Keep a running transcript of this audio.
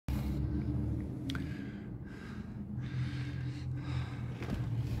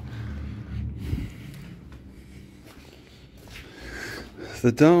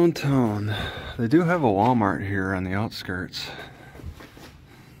The downtown. They do have a Walmart here on the outskirts.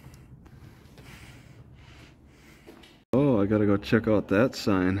 Oh, I gotta go check out that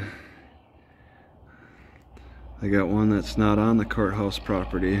sign. They got one that's not on the courthouse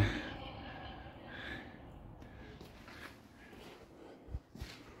property.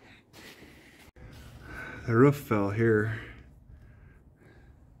 The roof fell here.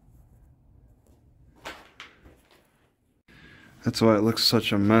 That's why it looks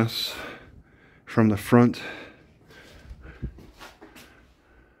such a mess from the front.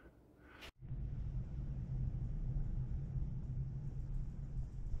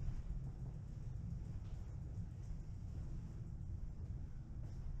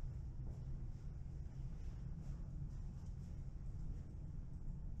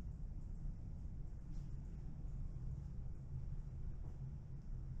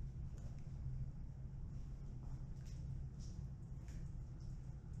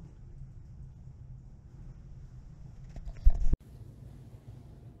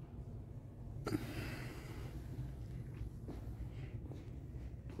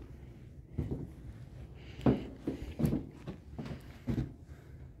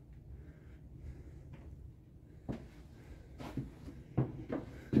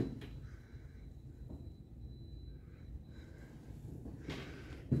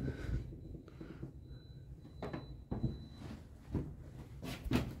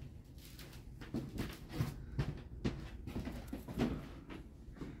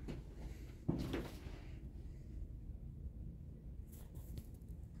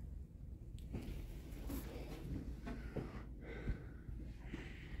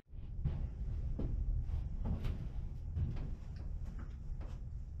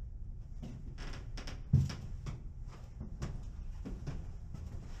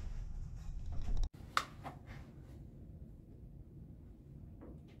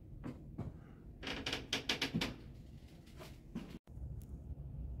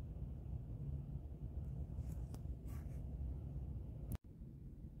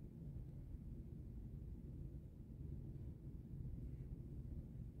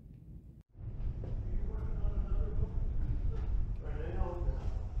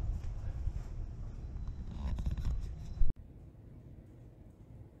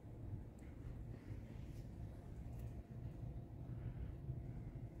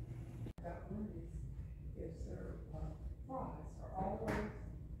 Is their fries are always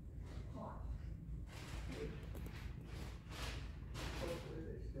hot. Hopefully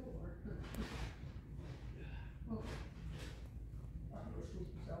they still are. Okay. I'm just with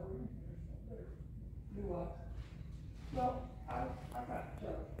celery. Well, I got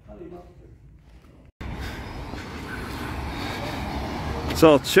honey mustard. It's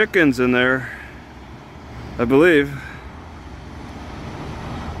all chickens in there, I believe.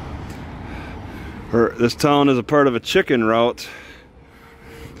 This town is a part of a chicken route,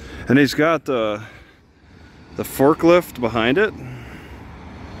 and he's got the forklift behind it.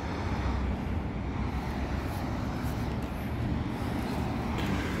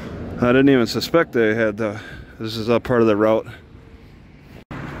 I didn't even suspect they had this is a part of the route.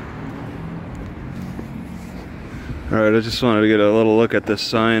 Alright, I just wanted to get a little look at this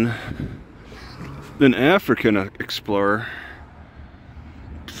sign. An African explorer.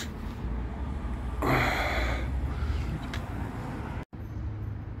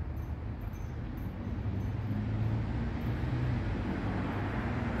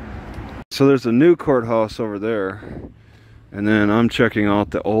 So there's a new courthouse over there, and then I'm checking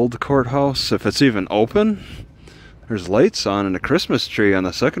out the old courthouse, if it's even open. There's lights on and a Christmas tree on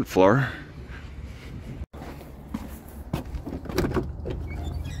the second floor.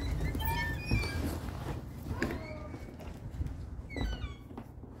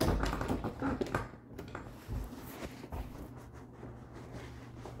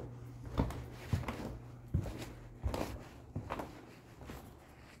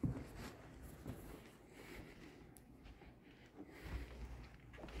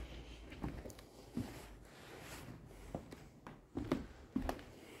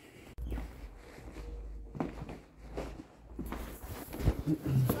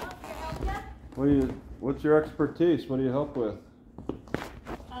 What's your expertise? What do you help with?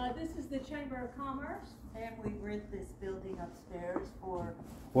 This is the Chamber of Commerce, and we rent this building upstairs for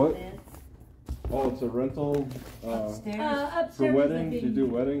What? events. Oh, it's a rental Upstairs. for Upstairs weddings? You do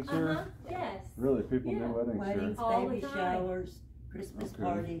weddings here? Yes. Really? People do weddings Weddings, here? baby All the time. showers, Christmas Okay.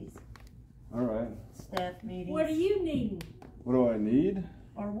 parties, Alright. staff meetings. What are you needing? What do I need?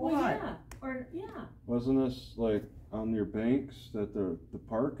 Or what? Well, yeah. Or yeah. Wasn't this like on your banks that the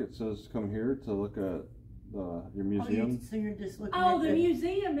park, it says come here to look at your museum? So you're just looking Oh, at the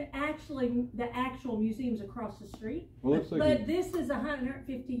museum, actually, the actual museum's across the street. Well, looks like But this is a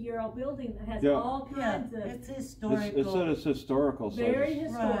 150-year-old building that has Yeah. all Yeah, kinds of, it's historical. it said it's historical. So very I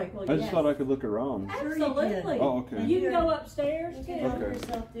historical, just yes. thought I could look around. Sure you Absolutely. Oh, okay. You can go upstairs You too. can help Okay.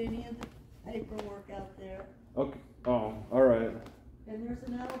 yourself do any of the paperwork out there. Okay. Oh, all right. And there's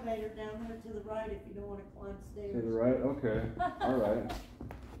an elevator down there to the right if you don't want to climb stairs. To the right. Okay. All right.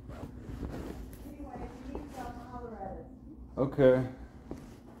 Anyway, if you need something, holler at us. Okay.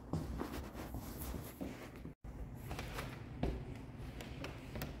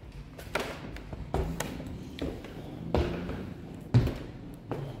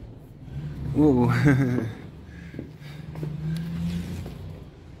 Whoa.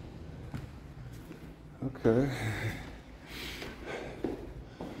 Okay.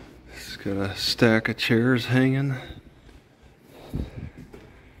 It's got a stack of chairs hanging.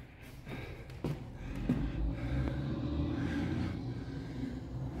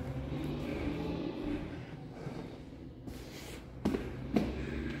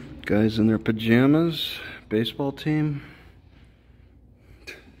 Guys in their pajamas, baseball team.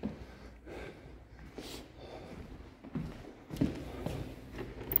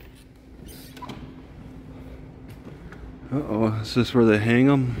 Uh-oh, is this where they hang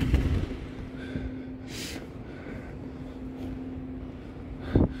them?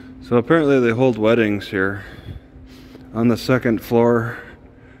 So apparently they hold weddings here on the second floor.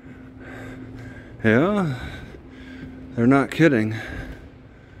 Yeah, they're not kidding.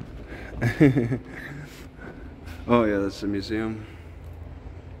 Oh yeah, that's the museum.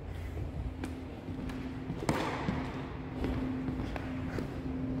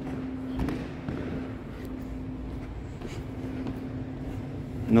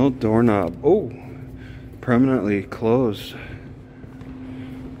 No doorknob. Oh, permanently closed.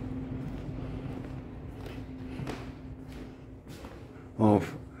 Oh,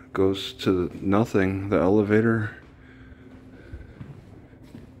 it goes to nothing, the elevator.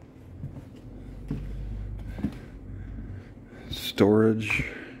 Storage.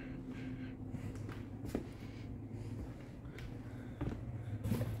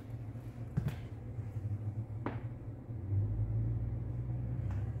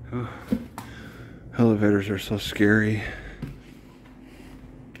 Oh, elevators are so scary.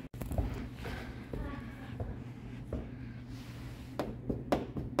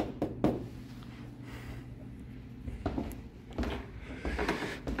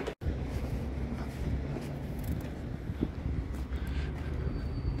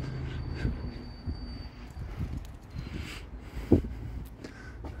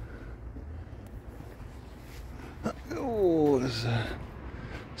 Oh, it's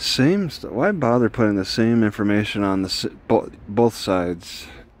same stuff. Why bother putting the same information on the both sides?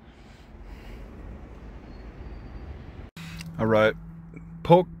 All right,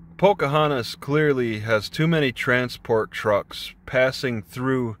 Pocahontas clearly has too many transport trucks passing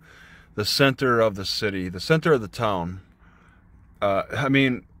through the center of the city, the center of the town. I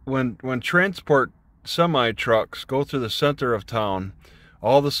mean, when transport semi trucks go through the center of town,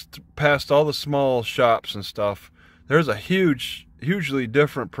 past all the small shops and stuff, there's a hugely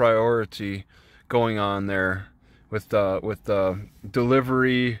different priority going on there with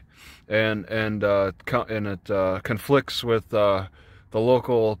delivery, and it conflicts with the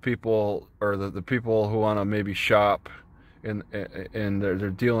local people, or the people who want to maybe shop, and they're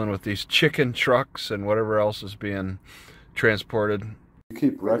dealing with these chicken trucks and whatever else is being transported. You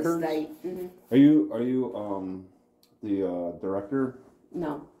keep records? Mm-hmm. Are you the director?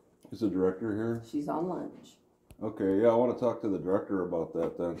 No, Is the director here? she's on lunch. Okay, yeah, I want to talk to the director about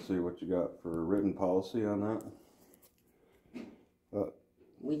that then, see what you got for written policy on that.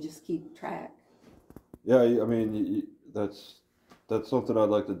 We just keep track. Yeah, I mean, that's something I'd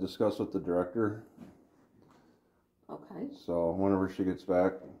like to discuss with the director. Okay. So whenever she gets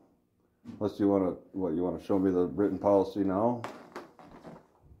back, unless you want to show me the written policy now?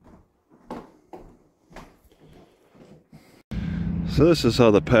 So this is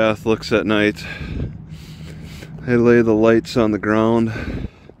how the path looks at night. They lay the lights on the ground.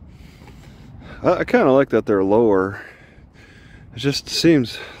 I kind of like that they're lower. It just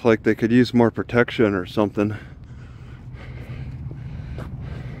seems like they could use more protection or something.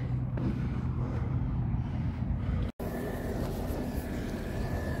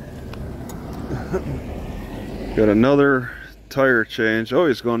 Got another tire change. Oh,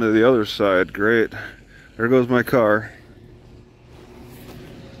 he's going to the other side. Great. There goes my car.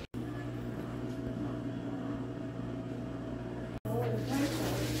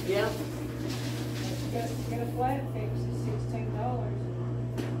 Yep. Get a flat fix is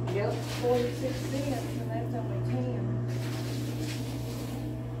 $16. Yep. 46 cents, and that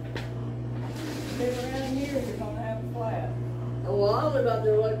I live out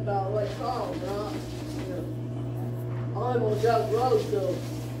there like about Lake Charles, right? You know, I live on a gravel road, so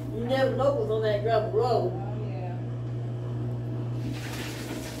you never know what's on that gravel road. Yeah.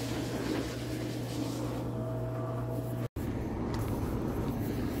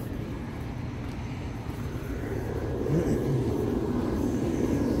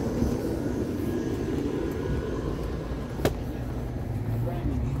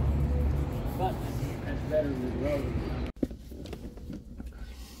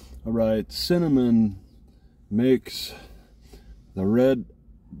 All right, cinnamon makes the red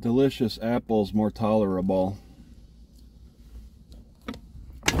delicious apples more tolerable.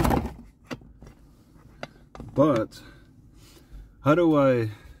 But how do I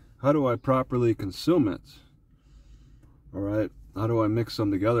properly consume it? All right, how do I mix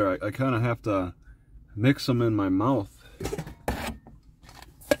them together? I kind of have to mix them in my mouth.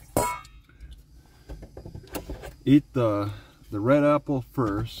 Eat the red apple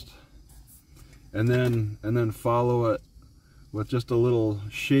first, and then follow it with just a little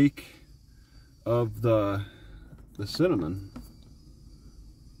shake of the cinnamon.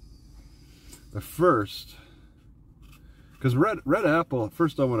 But first, because red apple,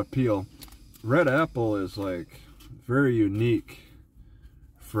 first I want to peel. Red apple is like very unique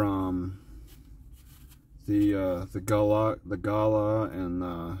from the Gala and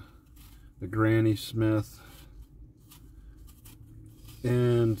the Granny Smith.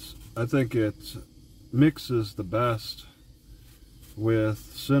 And I think it mixes the best with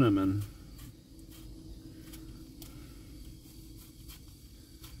cinnamon.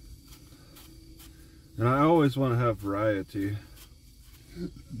 And I always want to have variety.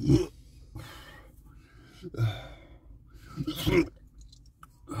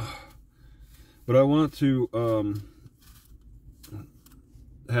 But I want to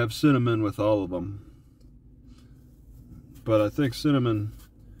have cinnamon with all of them. But I think cinnamon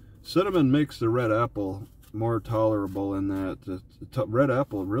makes the red apple more tolerable in that the red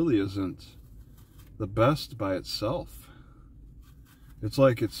apple really isn't the best by itself. It's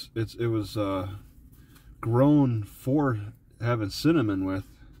like it was grown for having cinnamon with.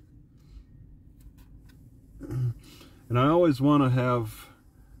 And I always want to have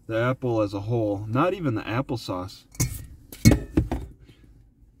the apple as a whole, not even the applesauce.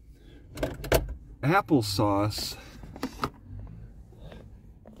 Applesauce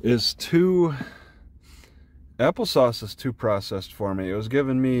is too processed for me. It was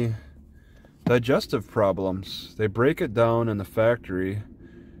giving me digestive problems. They break it down in the factory,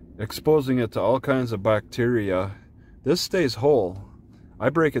 exposing it to all kinds of bacteria. This stays whole.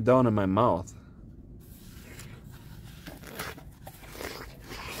 I break it down in my mouth.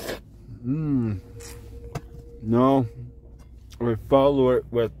 No, we follow it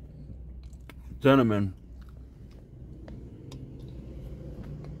with cinnamon.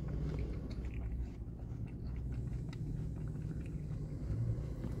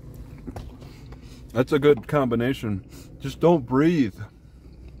 That's a good combination. Just don't breathe,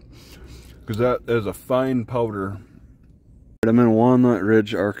 because that is a fine powder. I'm in Walnut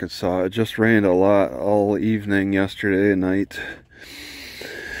Ridge, Arkansas. It just rained a lot all evening yesterday night.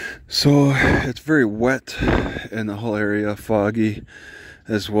 So it's very wet in the whole area, foggy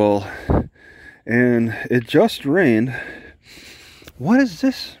as well. And it just rained. What is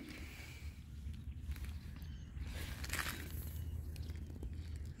this?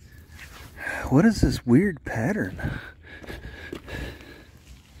 What is this weird pattern?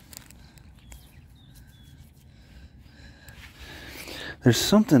 There's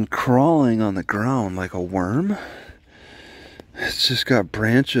something crawling on the ground like a worm. It's just got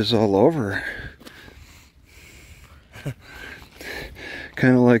branches all over.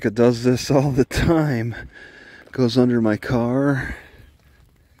 Kind of like it does this all the time. Goes under my car.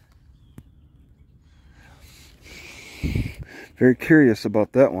 Very curious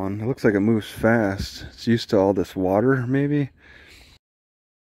about that one. It looks like it moves fast. It's used to all this water, maybe.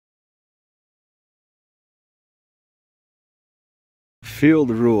 Field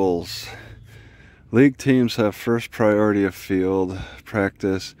rules. League teams have first priority of field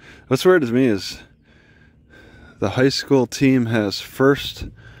practice. What's weird to me is the high school team has first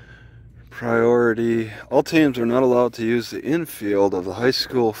priority. All teams are not allowed to use the infield of the high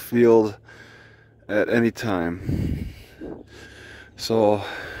school field at any time. So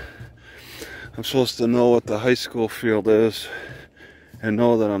I'm supposed to know what the high school field is and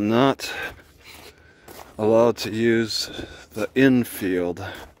know that I'm not allowed to use the infield,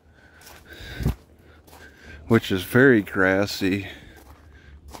 which is very grassy.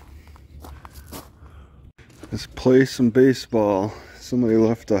 Let's play some baseball. Somebody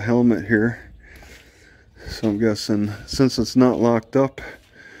left a helmet here. So I'm guessing since it's not locked up,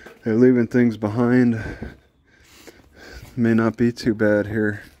 they're leaving things behind. May not be too bad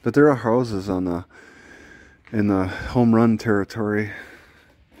here, but there are houses on in the home run territory.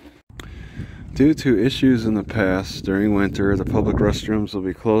 Due to issues in the past, during winter, the public restrooms will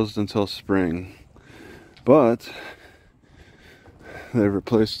be closed until spring. But they've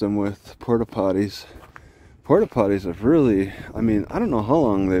replaced them with porta potties. Porta potties have really, I mean, I don't know how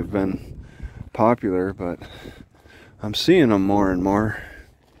long they've been popular, but I'm seeing them more and more.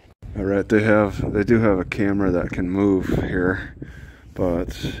 All right, they do have a camera that can move here, but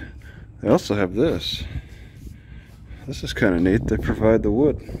they also have this. This is kind of neat. They provide the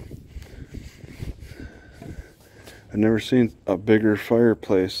wood. I've never seen a bigger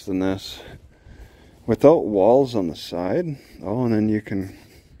fireplace than this. Without walls on the side. Oh, and then you can,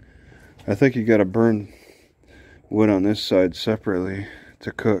 I think you gotta burn wood on this side separately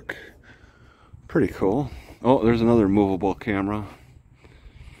to cook. Pretty cool. Oh, there's another movable camera.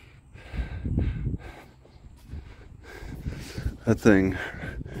 That thing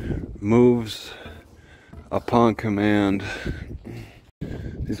moves upon command.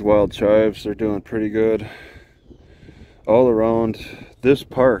 These wild chives are doing pretty good. All around this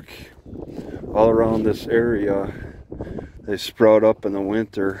park, all around this area, they sprout up in the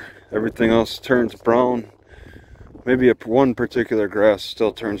winter. Everything else turns brown. Maybe one particular grass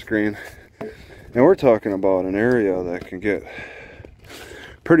still turns green. And we're talking about an area that can get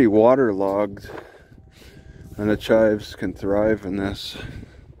pretty waterlogged, and the chives can thrive in this.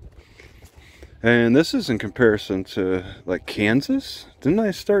 And this is in comparison to like Kansas. Didn't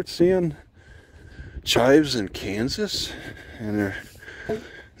I start seeing chives in Kansas? And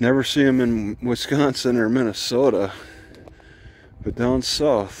never see them in Wisconsin or Minnesota. But down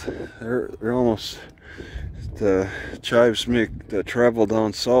south, they're almost, the chives make the travel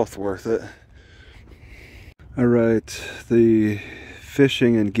down south worth it. Alright, the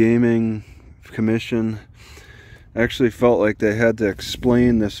Fishing and Gaming Commission actually felt like they had to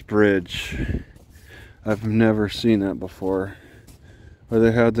explain this bridge. I've never seen that before. Where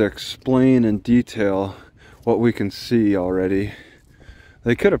they had to explain in detail what we can see already.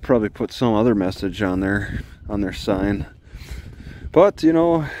 They could have probably put some other message on their sign. But, you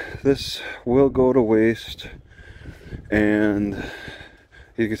know, this will go to waste. And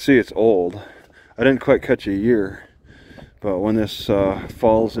you can see it's old. I didn't quite catch a year. But when this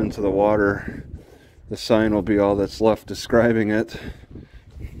falls into the water, the sign will be all that's left describing it.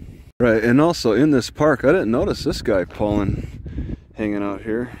 Right, and also in this park, I didn't notice this guy hanging out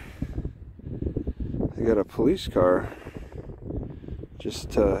here. They got a police car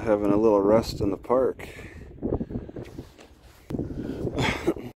just having a little rest in the park.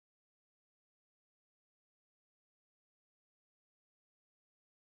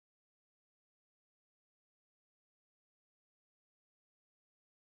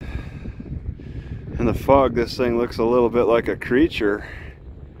 In the fog, this thing looks a little bit like a creature.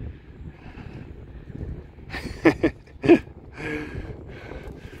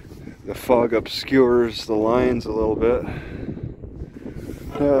 The fog obscures the lines a little bit.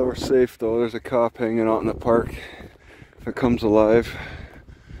 We're safe though. There's a cop hanging out in the park if it comes alive.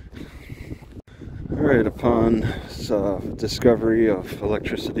 Alright, upon discovery of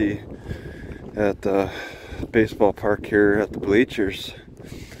electricity at the baseball park here at the bleachers,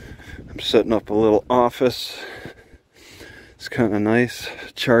 I'm setting up a little office. It's kind of nice,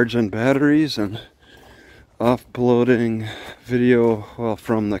 charging batteries and uploading video, well,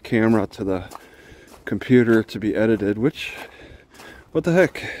 from the camera to the computer to be edited, which, what the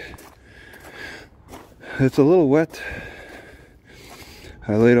heck, it's a little wet.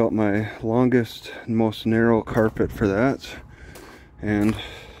 I laid out my longest and most narrow carpet for that, and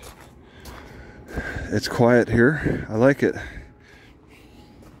it's quiet here. I like it.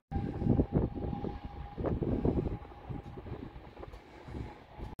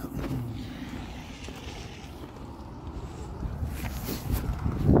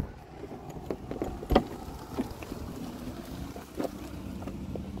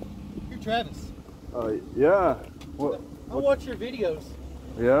 Travis. Yeah. What? I watch your videos.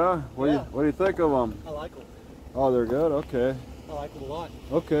 Yeah? What Yeah. do you think of them? I like them. Oh, they're good? Okay. I like them a lot.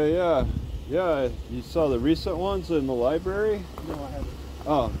 Okay, yeah. Yeah, you saw the recent ones in the library? No, I haven't.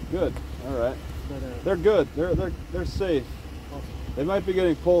 Oh, good. All right. But, They're good. They're safe. awesome. They might be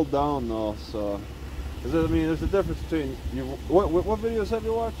getting pulled down though, so. I mean, there's a difference between you. What videos have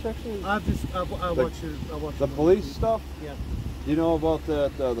you watched actually? I watch The police stuff. Yeah. You know about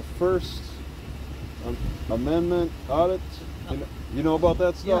that the First Amendment audit? You know about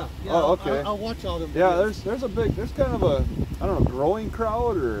that stuff? Yeah. Yeah. Oh, okay. I'll watch all them. Yeah, videos. there's kind of a, I don't know, growing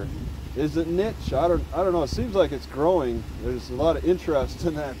crowd or Is it niche? I don't know. It seems like it's growing. There's a lot of interest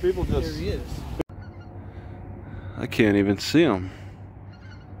in that. People just. There he is. I can't even see them.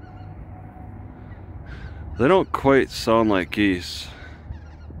 They don't quite sound like geese.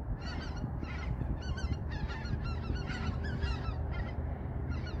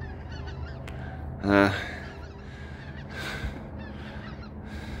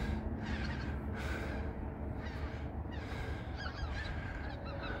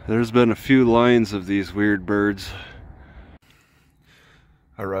 There's been a few lines of these weird birds.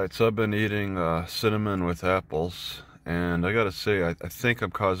 Alright, so I've been eating cinnamon with apples, and I gotta say, I think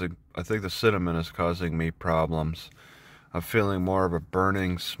the cinnamon is causing me problems. I'm feeling more of a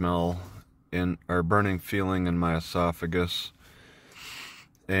burning smell burning feeling in my esophagus,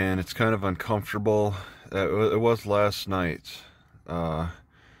 and it's kind of uncomfortable. It was last night,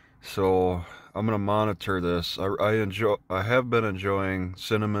 so I'm gonna monitor this. I have been enjoying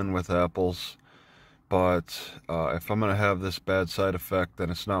cinnamon with apples, but if I'm gonna have this bad side effect, then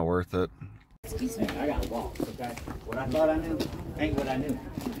it's not worth it. Excuse me, I gotta walk, okay? What I thought I knew ain't what I knew.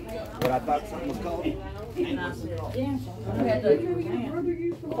 What I thought something was called ain't what it's called. Yeah. We had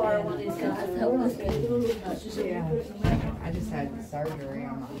to borrow one of these guys to help us. Yeah. I just had surgery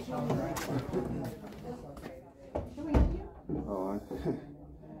on my shoulder. Oh,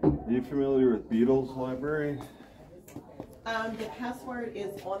 are you familiar with Beatles Library? The password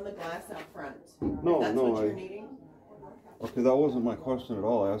is on the glass out front. No, That's no, what you're needing? Okay, that wasn't my question at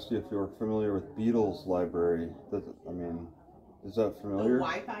all. I asked you if you were familiar with Beatles Library. Is that The familiar?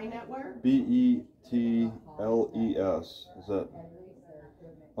 Wi-Fi network? BETLES. Is that?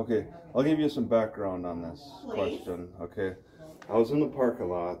 Okay, I'll give you some background on this Please. question. Okay, I was in the parking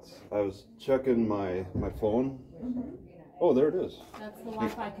lot. I was checking my phone. Oh, there it is. That's the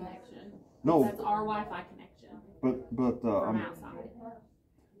Wi-Fi connection. No, That's our Wi-Fi connection but from outside.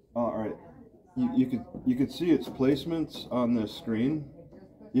 all right. You could see its placements on this screen.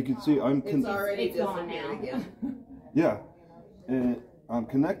 You can see It's already It's gone disappeared now. again. Yeah, and I'm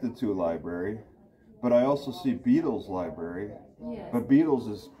connected to a library, but I also see Beatles Library. Yes. But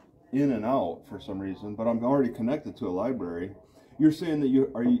Beatles is in and out for some reason. But I'm already connected to a library. You're saying that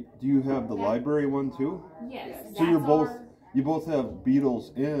do you have the library one too? Yes. So you're that's both our- you both have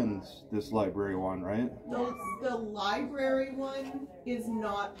Beatles and this library one, right? The library one is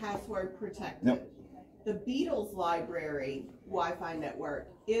not password protected. Yep. The Beatles library Wi-Fi network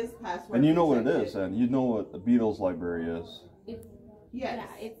is password And you know what it protected. is, then. You know what the Beatles library is. It's, Yes.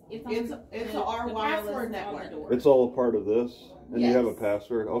 Yeah, It's our the wireless password's on the network. door. It's all a part of this, and you have a Yes.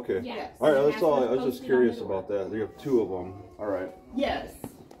 password. Okay. Yes. All right. The That's all. I password's was just posted on curious the door. about that. You have two of them. All right. Yes.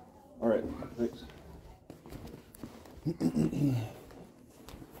 All right. Thanks.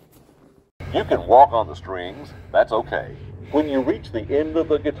 You can walk on the strings, that's okay. When you reach the end of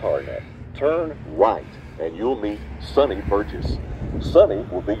the guitar neck, turn right and you'll meet Sonny Burgess. Sonny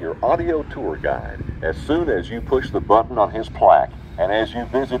will be your audio tour guide as soon as you push the button on his plaque and as you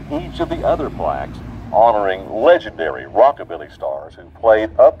visit each of the other plaques honoring legendary rockabilly stars who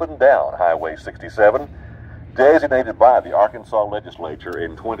played up and down Highway 67, designated by the Arkansas legislature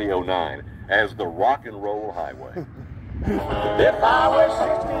in 2009 as the Rock and Roll Highway. Uh-oh,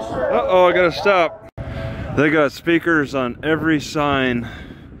 I gotta stop. They got speakers on every sign.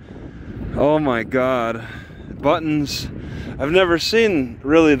 Oh my God. Buttons. I've never seen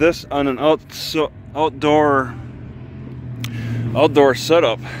really this on an outdoor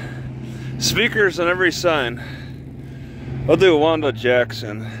setup. Speakers on every sign. I'll do Wanda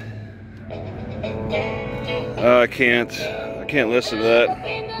Jackson. I can't listen to that.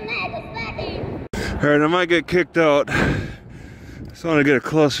 Alright, I might get kicked out. Just want to get a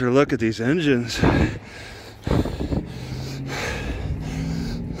closer look at these engines.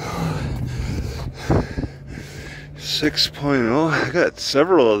 .0. I got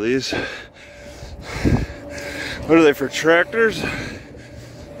several of these. What are they, for tractors?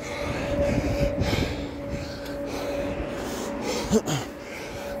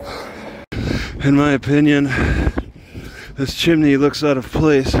 In my opinion, this chimney looks out of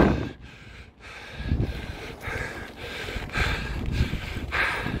place.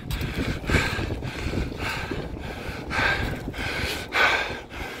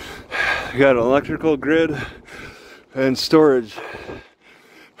 We got an electrical grid and storage.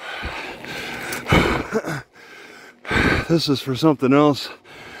 This is for something else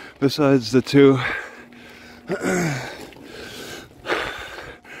besides the two.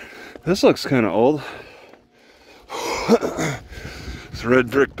 This looks kind of old. It's a red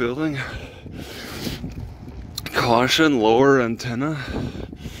brick building. Caution, lower antenna.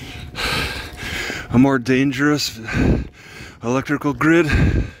 A more dangerous electrical grid.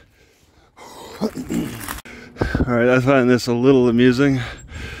 Alright, I find this a little amusing.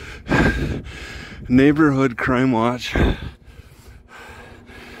 Neighborhood Crime Watch. You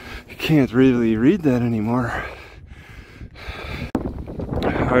can't really read that anymore.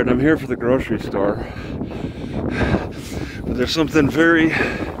 Alright, I'm here for the grocery store. But there's something very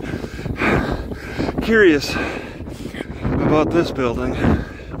curious about this building.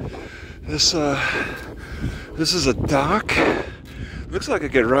 This is a dock. Looks like I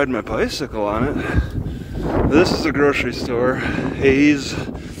could ride my bicycle on it. This is a grocery store, Heinze,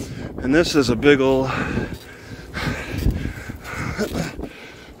 and this is a big old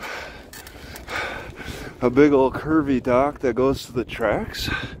curvy dock that goes to the tracks.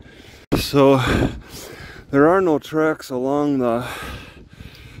 So there are no tracks along the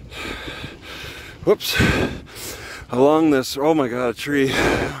along this. Oh my god, a tree.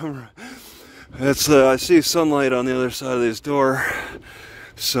 It's I see sunlight on the other side of this door,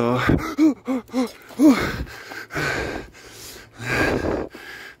 so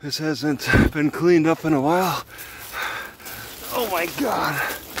this hasn't been cleaned up in a while. Oh my god.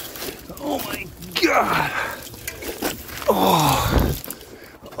 Oh my god. Oh.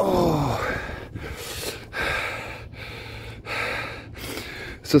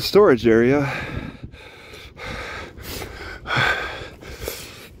 It's a storage area.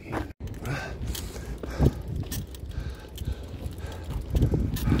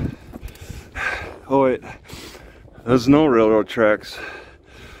 Oh wait, there's no railroad tracks.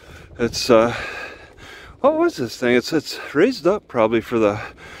 It's what was this thing? It's raised up probably for the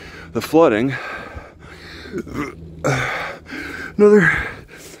flooding. Another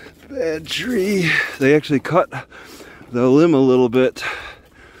bad tree. They actually cut the limb a little bit.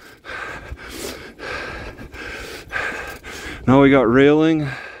 Now we got railing,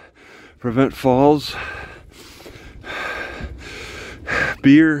 prevent falls.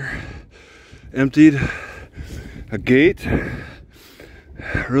 Beer emptied. A gate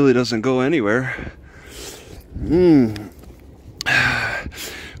really doesn't go anywhere.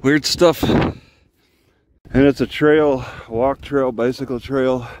 Weird stuff. And it's a trail, walk trail, bicycle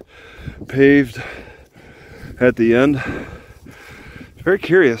trail, paved at the end. Very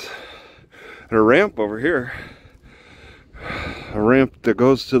curious. And a ramp over here. A ramp that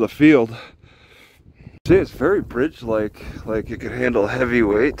goes to the field. See, it's very bridge-like, like it could handle heavy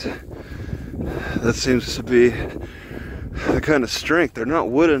weight. That seems to be the kind of strength. They're not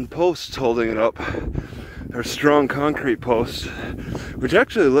wooden posts holding it up. They're strong concrete posts, which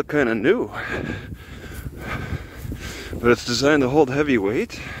actually look kind of new. But it's designed to hold heavy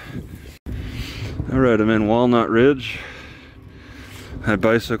weight. Alright, I'm in Walnut Ridge. I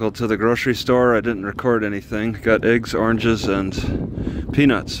bicycled to the grocery store. I didn't record anything. Got eggs, oranges, and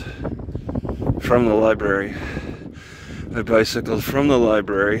peanuts from the library. I bicycled from the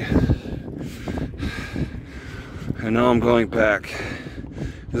library. And now I'm going back.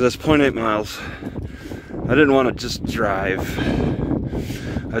 Because that's 0.8 miles. I didn't want to just drive.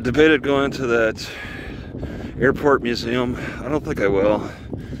 I debated going to that airport museum. I don't think I will.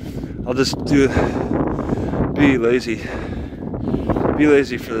 I'll just be lazy. Be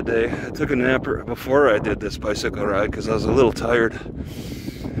lazy for the day. I took a nap before I did this bicycle ride because I was a little tired.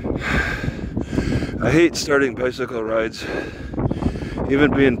 I hate starting bicycle rides,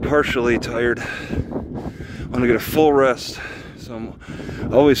 even being partially tired. I want to get a full rest, so I'm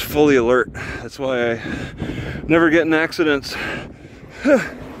always fully alert. That's why I never get in accidents.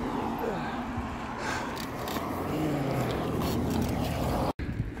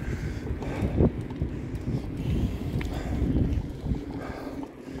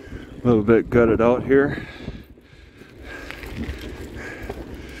 A little bit gutted out here.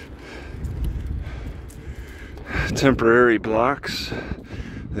 Temporary blocks.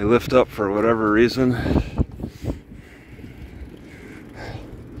 They lift up for whatever reason.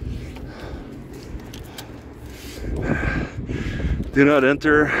 Do not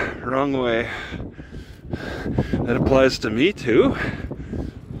enter, wrong way. That applies to me too.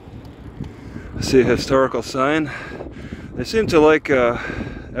 I see a historical sign. They seem to like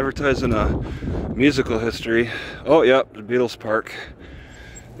advertising a musical history. Oh, yep, the Beatles Park.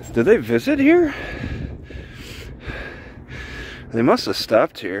 Did they visit here? They must have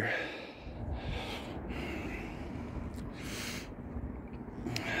stopped here.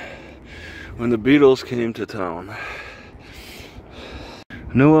 When the Beatles came to town.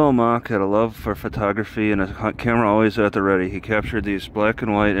 Noel Mock had a love for photography and a camera always at the ready. He captured these black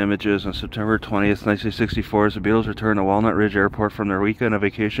and white images on September 20th, 1964 as the Beatles returned to Walnut Ridge Airport from their weekend of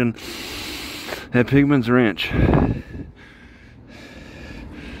vacation at Pigman's Ranch.